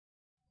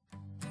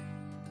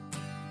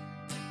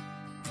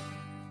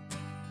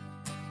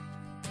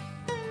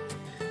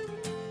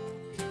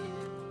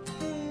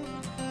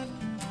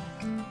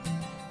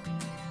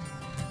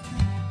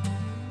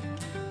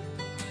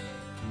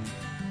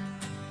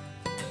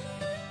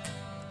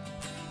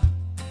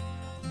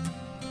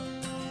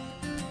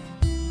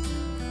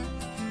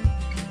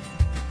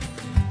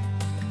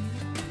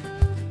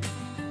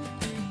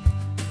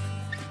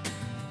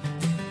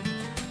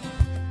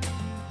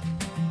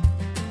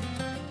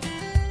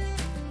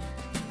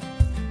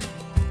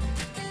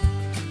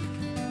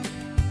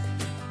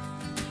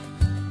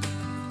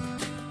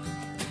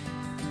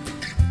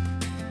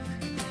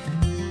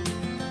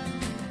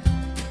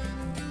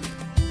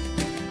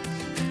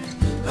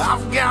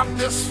I've got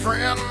this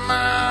friend of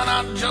mine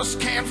I just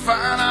can't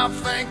find. I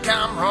think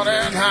I'm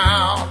running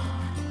out.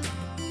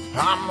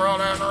 I'm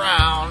running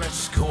around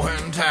this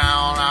going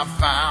town. I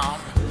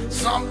found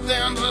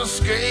something's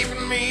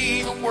escaping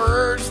me. The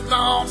words,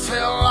 thoughts,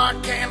 hell, I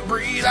can't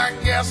breathe. I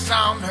guess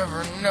I'll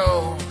never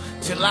know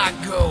till I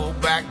go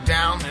back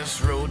down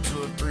this road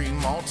 2 or 3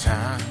 more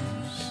times.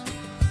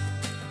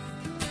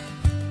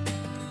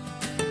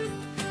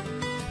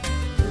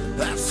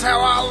 That's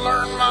how I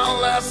learned my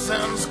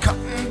lessons,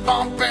 cutting,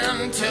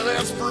 bumping till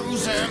it's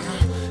bruising.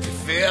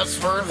 If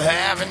it's worth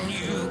having,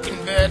 you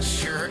can bet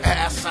your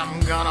ass I'm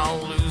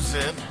gonna lose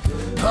it.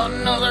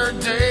 Another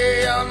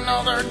day,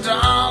 another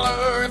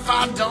dollar. If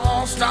I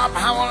don't stop,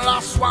 how will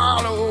I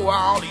swallow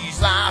all these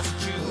lies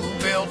that you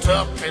built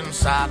up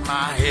inside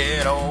my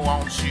head? Oh,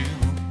 won't you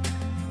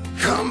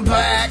come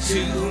back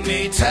to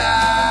me, time?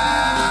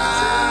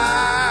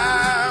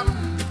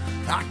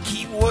 I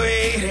keep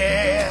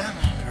waiting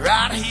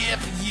right here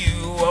for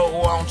you.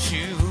 Oh, won't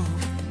you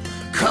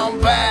come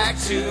back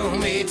to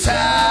me,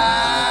 time?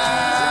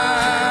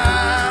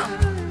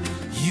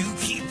 You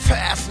keep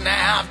passing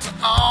out to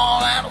all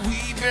that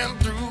we've been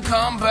through.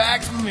 Come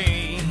back to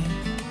me.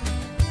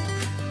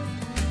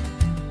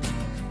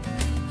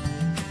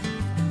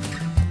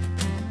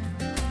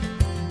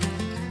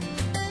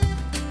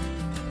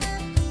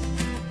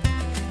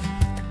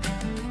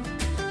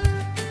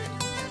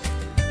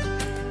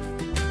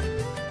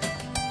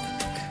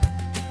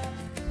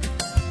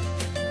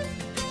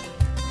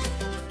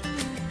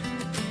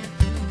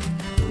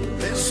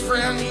 This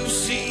friend you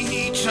see,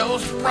 he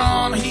chose to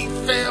run. He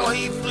fell,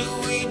 he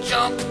flew, he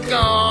jumped the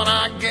gun.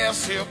 I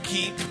guess he'll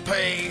keep the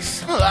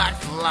pace like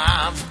the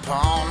lines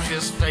upon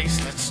his face.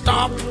 Let's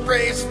stop the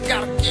race,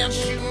 got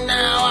against you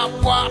now. I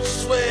watch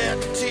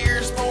sweat and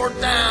tears pour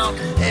down.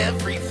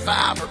 Every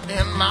fiber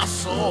in my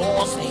soul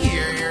wants to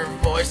hear your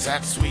voice,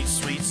 that sweet,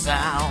 sweet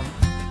sound.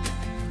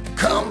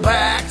 Come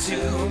back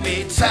to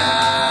me, time.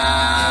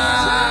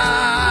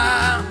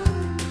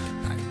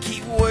 I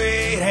keep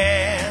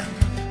waiting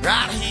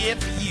right here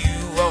for you.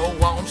 Oh,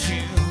 won't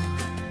you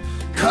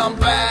come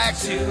back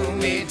to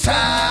me,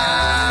 time?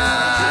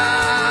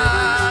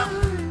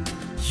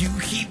 You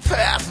keep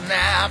passing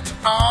out to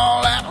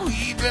all that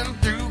we've been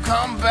through.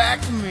 Come back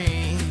to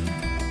me.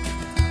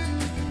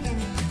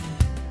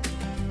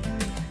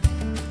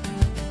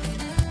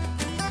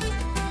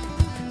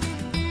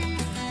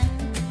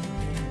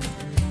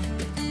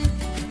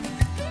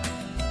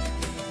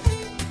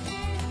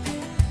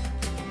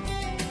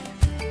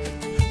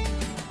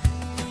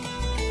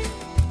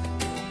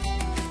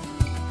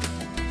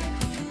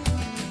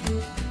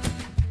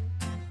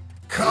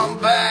 Come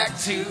back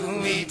to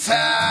me, time.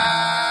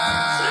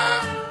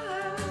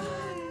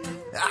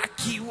 I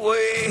keep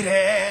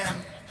waiting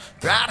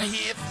right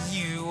here for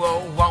you.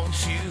 Oh,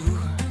 won't you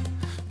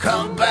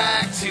come back?